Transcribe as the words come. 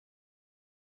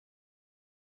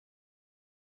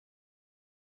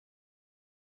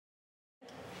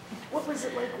What was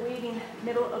it like waiting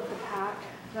middle of the pack?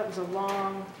 That was a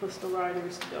long list of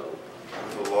riders to go.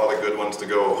 There's a lot of good ones to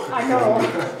go. I know.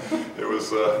 It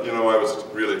was, you know, I was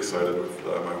really excited with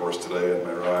my horse today and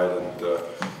my ride, and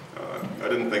I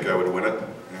didn't think I would win it,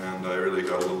 and I really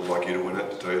got a little lucky to win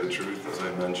it, to tell you the truth. As I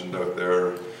mentioned out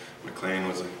there, McLain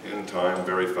was in time,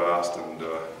 very fast, and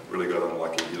really got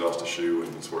unlucky. He lost a shoe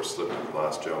and his horse slipped in the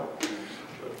last jump.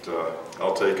 But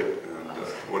I'll take it, and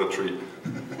what a treat.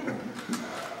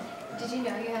 Did you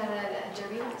know you had a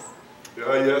Derby horse?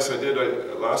 Yes, I did.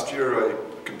 Last year I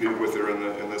competed with her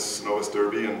in this Novice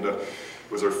Derby, and it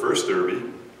was her first Derby.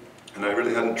 And I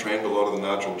really hadn't trained a lot of the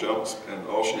natural jumps, and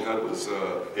all she had was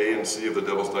A and C of the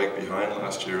Devil's Dyke behind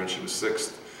last year, and she was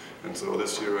 6th. And so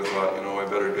this year I thought, you know, I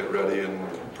better get ready and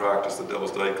practice the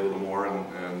Devil's Dyke a little more,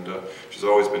 and she's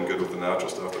always been good with the natural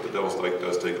stuff, but the Devil's Dyke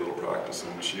does take a little practice,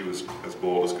 and she was as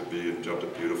bold as could be and jumped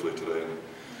it beautifully today, and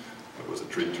it was a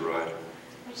treat to ride.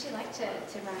 What'd she like to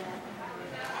ride at?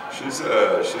 She's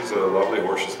a lovely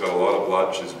horse. She's got a lot of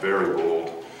blood. She's very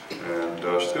bold, and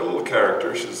she's got a little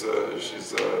character. She's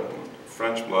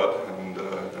French blood and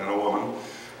a woman,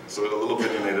 so a little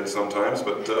opinionated sometimes.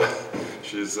 But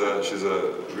she's a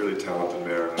really talented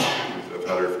mare. And I've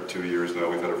had her for 2 years now.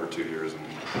 We've had her for 2 years and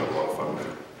had a lot of fun with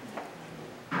her.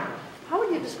 How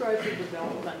would you describe her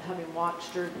development, having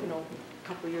watched her, you know, a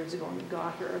couple of years ago when you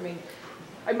got her? I mean,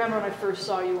 I remember when I first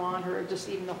saw you on her, just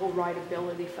even the whole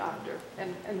rideability factor.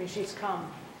 And I mean, she's come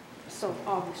so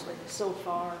obviously so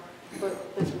far, but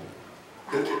it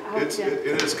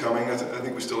is coming. I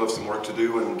think we still have some work to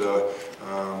do, and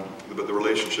but the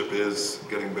relationship is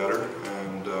getting better,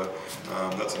 and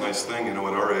that's a nice thing. You know,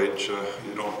 at our age,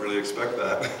 you don't really expect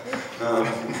that.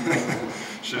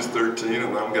 She's 13,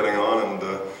 and I'm getting on, and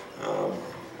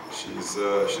she's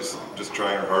just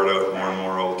trying her heart out more and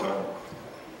more all the time.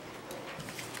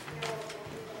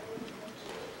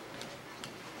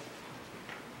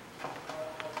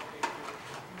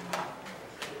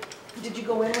 Did you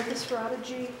go in with the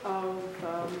strategy of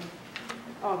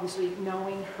obviously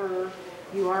knowing her,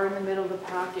 you are in the middle of the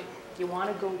pack, you want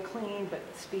to go clean, but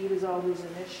speed is always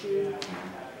an issue?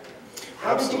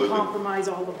 How Absolutely. did you compromise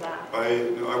all of that? I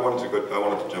wanted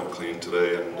to jump clean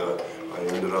today, and I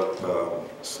ended up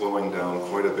slowing down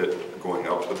quite a bit going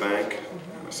up the bank.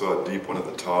 I saw a deep one at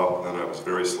the top, and I was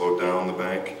very slow down the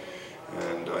bank.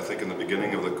 And I think in the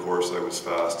beginning of the course I was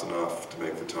fast enough to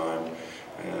make the time.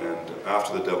 And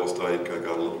after the Devil's Dyke, I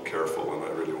got a little careful, and I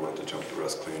really wanted to jump the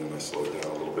rest clean, and I slowed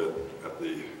down a little bit at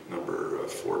the number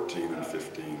 14 and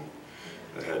 15,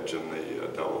 the hedge and the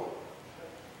double.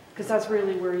 Because that's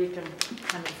really where you can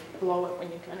kind of blow it,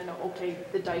 when you kind of know, okay,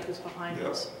 the dike is behind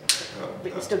us,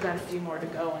 but you still got a few more to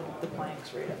go, and the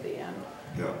plank's right at the end.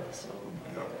 Yeah.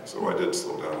 So I did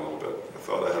slow down a little bit. I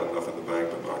thought I had enough in the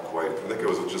bank, but not quite. I think it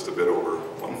was just a bit over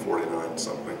 149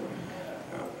 something.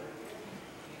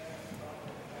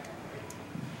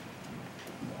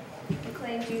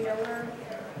 McLain, do you know where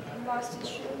he lost his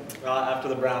shoe? After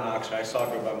the brown auction, I saw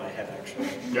it go above my head, actually.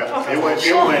 Yeah, it went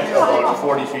about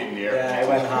 40 feet in the air. Yeah, it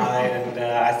went high, and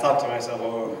I thought to myself,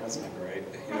 oh, that's not great,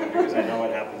 you know, because I know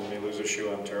what happens when you lose a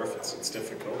shoe on turf. It's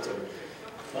difficult. And,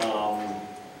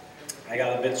 I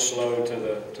got a bit slow to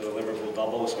the Liverpool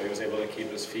double, so he was able to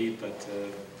keep his feet, but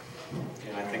you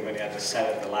know, I think when he had to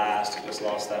set it the last, he just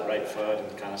lost that right foot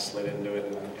and kind of slid into it,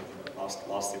 and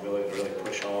lost the ability to really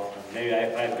push off. Maybe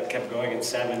if I had kept going in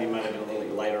 7, he might have been a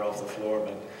little lighter off the floor,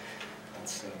 but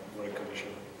that's what it could have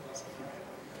shown. So.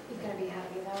 You're going to be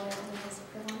happy though with his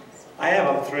performance? I am.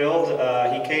 I'm thrilled.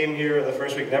 He came here the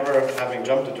first week never having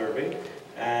jumped a Derby,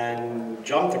 and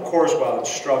jumped the course well and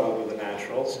struggled with the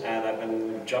naturals, and I've been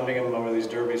jumping him over these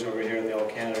Derbies over here in the All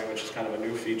Canada, which is kind of a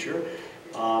new feature,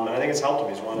 and I think it's helped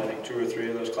him. He's won, I think, 2 or 3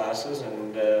 of those classes,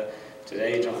 and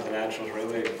today he jumped the naturals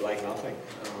really like nothing.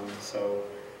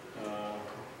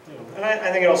 You know, and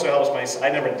I think it also helps I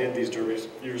never did these Derbies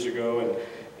years ago,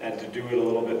 and to do it a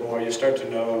little bit more, you start to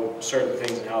know certain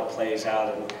things and how it plays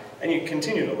out, and you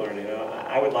continue to learn. You know,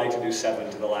 I would like to do 7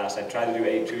 to the last. I tried to do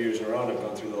 8 2 years in a row, and I've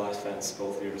gone through the last fence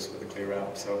both years with a clear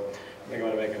out. So I think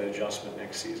I'm going to make an adjustment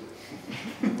next season.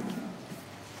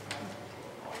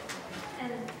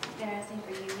 And Darragh, same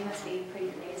for you. You must be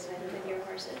pretty pleased with your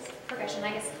horse's progression,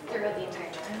 I guess, throughout the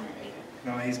entire tournament.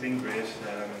 No, he's been great.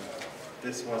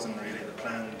 This wasn't really the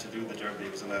plan to do the Derby.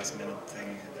 It was a last-minute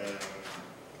thing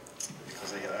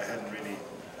because I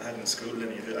hadn't schooled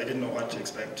any of it. I didn't know what to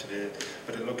expect today,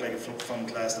 but it looked like a fun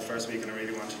class the first week, and I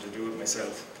really wanted to do it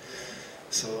myself.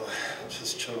 So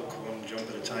just chuck one jump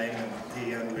at a time, and he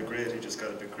handled it great. He just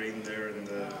got a bit green there in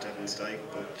the Devil's Dyke,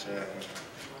 but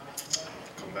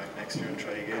come back next year and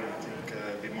try again. I think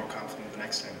be more confident the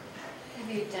next time. Have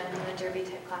you done the Derby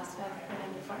type class with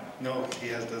him before? No, he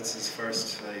has. That's his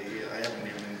first. I haven't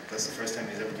even. That's the first time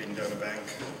he's ever been down a bank.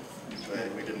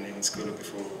 We didn't even school it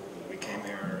before we came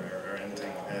here or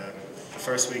anything. The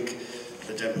first week,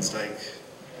 the Devonsteig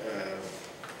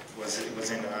was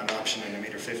in an option in a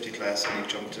metre 50 class, and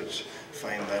he jumped it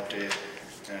fine that day,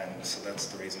 and so that's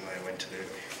the reason why I went today.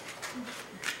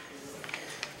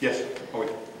 Yes. Oh,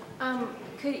 wait.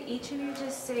 Could each of you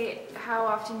just say how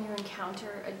often you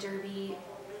encounter a derby,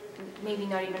 maybe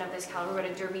not even of this caliber, but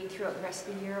a derby throughout the rest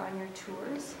of the year on your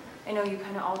tours? I know you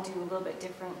kind of all do a little bit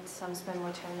different. Some spend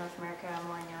more time in North America,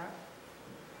 more in Europe.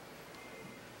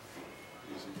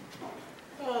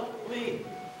 Well,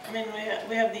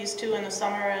 we have these two in the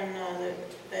summer, and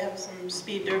they have some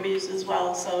speed derbies as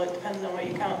well. So it depends on what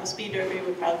you count. The speed derby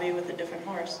would probably be with a different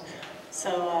horse.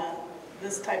 So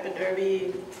this type of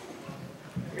derby,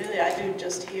 really, I do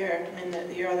just here. I mean,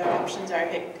 your other options are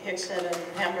Hickstead and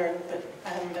Hamburg, but I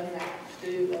haven't been there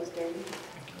to do those derbies.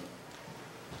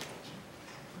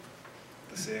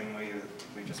 The same way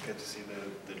we just get to see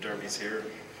the derbies here.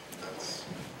 That's.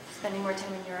 Spending more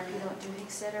time in Europe, you don't do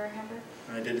Hickstead or Hamburg?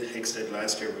 I did Hickstead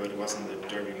last year, but it wasn't the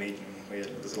derby meeting.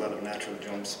 There's a lot of natural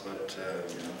jumps, but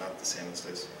not the same as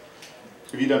this.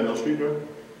 Have you done Mill Street, Darragh?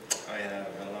 I have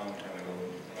a long time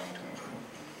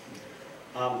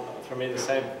ago. For me, the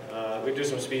same. We do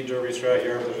some speed derbies throughout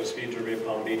Europe. There's a speed derby at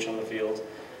Palm Beach on the field.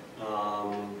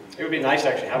 It would be nice to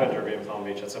actually have a derby in Palm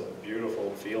Beach. That's a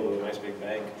beautiful field with a nice big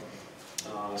bank.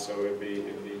 So it'd be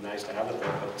nice to have it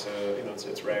there, but you know,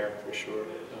 it's rare for sure.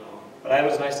 But it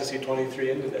was nice to see 23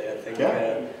 in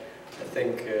today. I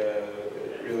think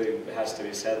it really has to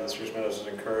be said that Spruce Meadows has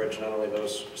encouraged not only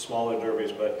those smaller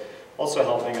derbies, but also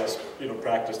helping us, you know,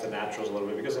 practice the naturals a little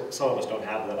bit, because some of us don't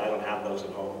have that. I don't have those at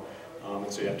home,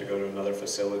 and so you have to go to another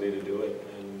facility to do it.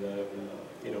 And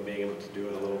you know, being able to do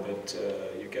it a little bit,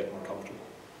 you get more comfortable.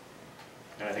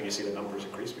 And I think you see the numbers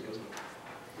increase because of it.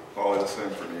 Well, it's the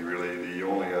same for me, really. The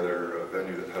only other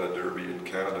venue that had a derby in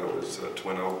Canada was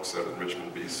Twin Oaks out in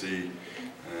Richmond, BC,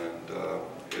 and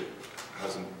it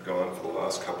hasn't gone for the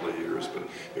last couple of years, but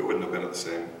it wouldn't have been at the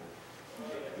same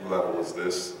level as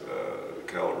this,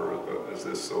 caliber as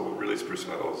this, so really Spruce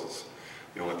Meadows is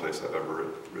the only place I've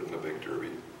ever ridden a big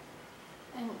derby.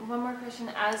 And one more question,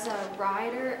 as a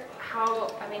rider,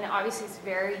 how, I mean, obviously it's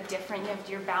very different. You have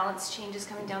your balance changes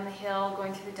coming down the hill,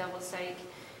 going through the double stike.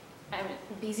 I mean,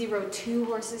 BZ rode 2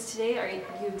 horses today. Are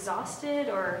you exhausted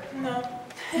or? No.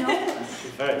 No?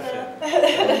 Very fit.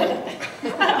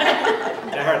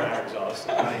 Darragh and I are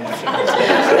exhausted.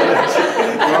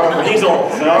 He's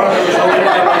old, so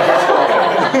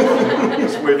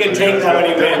you can take that when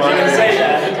you win. You can say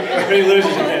that. When he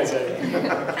loses, you can't say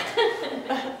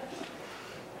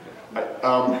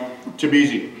that. To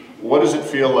BZ, what does it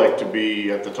feel like to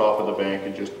be at the top of the bank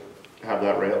and just have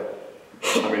that rail?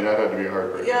 I mean, that had to be a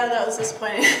heartbreaker. Yeah, that was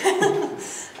disappointing.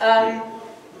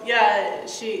 Yeah,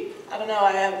 I don't know,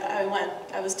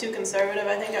 I was too conservative.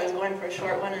 I think I was going for a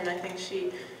short one, and I think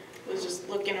she was just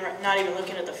looking, not even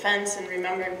looking at the fence, and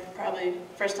remembered probably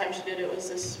first time she did it was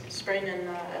this spring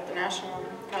at the National, and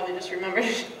probably just remembered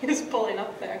she was pulling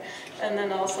up there, and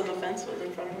then all of a sudden the fence was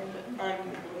in front of her. But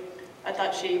I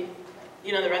thought she,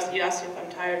 you know, the rest, you asked me if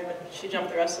I'm tired, but she jumped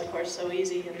the rest of the course so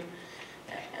easy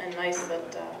and nice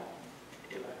that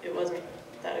it wasn't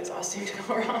that exhausting to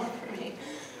go around for me.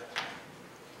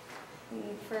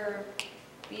 For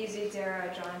BZ,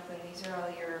 Darragh, Jonathan, these are all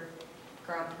your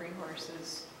Grand Prix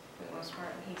horses for the most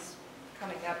part, and he's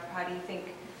coming up. How do you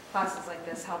think classes like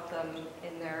this help them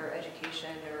in their education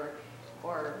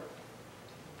or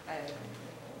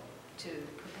to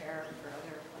prepare for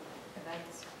other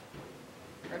events?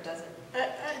 Or does it?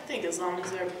 I think as long as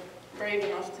they're brave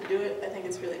enough to do it, I think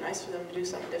it's really nice for them to do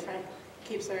something different.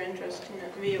 Keeps their interest. You know,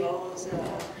 Viva is,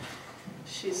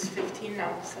 she's 15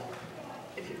 now, so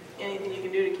if anything you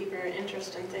can do to keep her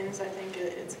interest in things, I think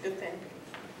it's a good thing.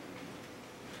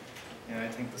 Yeah, I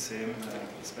think the same,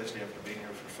 especially after being here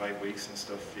for 5 weeks and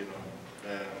stuff, you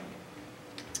know.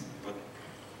 But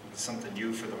it's something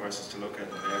new for the horses to look at,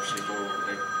 and they actually go,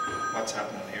 like, what's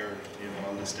happening here, you know,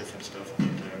 all this different stuff. But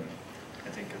I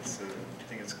think it's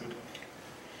good.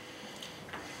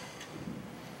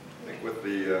 I think with the,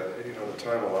 you know, the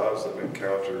time allows them to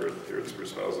encounter here at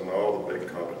Spruce Meadows and all the big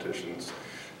competitions.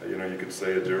 You know, you could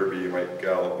say a derby, you might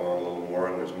gallop on a little more,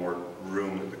 and there's more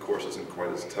room. The course isn't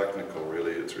quite as technical,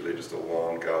 really. It's really just a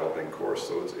long galloping course,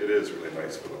 so it is really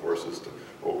nice for the horses to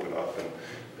open up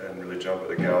and really jump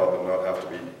at a gallop and not have to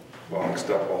be long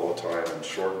step all the time and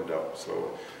shortened up.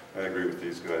 So I agree with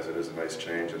these guys. It is a nice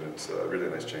change, and it's really a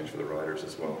nice change for the riders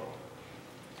as well.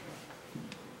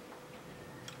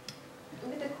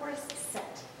 With the course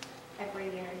set every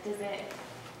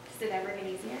Does it ever get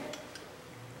easier?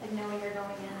 Like knowing you're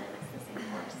going in and it's the same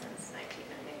horse since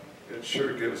 1990? It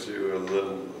sure gives you a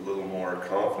little more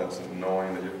confidence in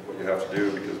knowing that what you have to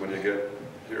do, because when you get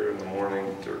here in the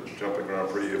morning to jumping Grand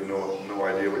Prix, you have no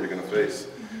idea what you're going to face.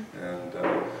 And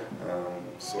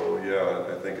so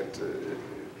yeah, I think it gives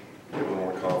a little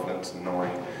more confidence in knowing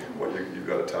what you've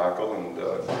got to tackle, and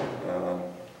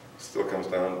still comes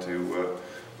down to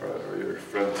are your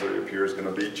friends or your peers going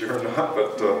to beat you or not,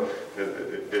 but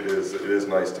it is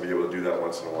nice to be able to do that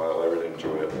once in a while. I really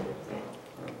enjoy it.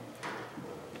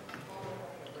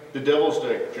 The Devil's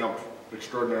Dyke jumped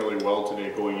extraordinarily well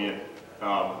today going in,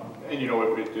 and you know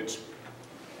it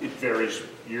varies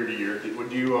year to year.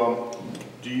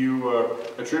 Do you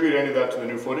attribute any of that to the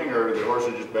new footing, or the horse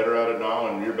are just better at it now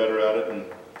and you're better at it, and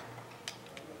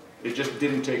it just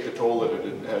didn't take the toll that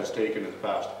it has taken in the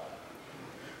past?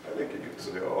 I think you could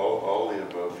say all the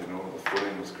above. You know, the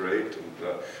footing was great,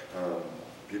 and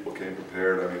people came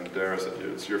prepared. I mean, Darragh said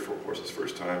it's your horse's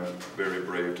first time. Very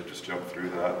brave to just jump through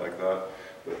that like that.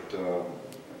 But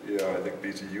yeah, I think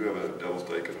BC, you have a Devil's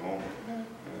Dyke at home, and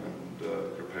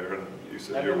prepare. And you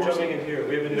said I've your been horse. jumping in here.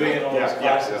 We've been doing it all these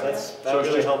classes. That So it's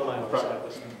really just helped my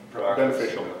horse.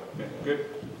 beneficial. Yeah, good.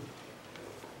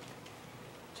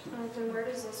 Jonathan, where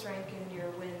does this rank in your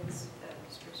wins at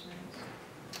Spruce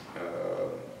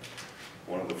Meadows?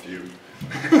 One of the few.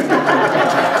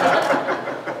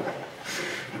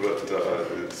 But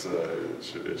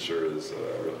it sure is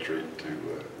a real treat to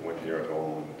win here at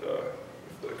home, and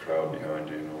with the crowd behind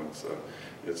you. You know,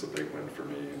 it's a big win for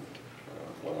me, and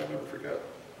one I'll never forget.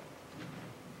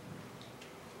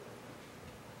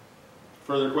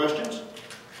 Further questions?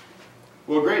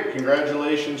 Well, great.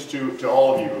 Congratulations to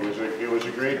all of you. It was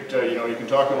a great. You know, you can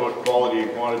talk about quality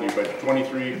and quantity, but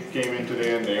 23 came in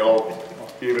today, and they all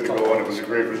gave it a go, and it was a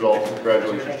great result.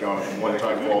 Congratulations, Jonathan.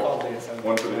 One-time fault,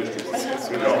 one for the history books.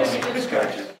 Good job.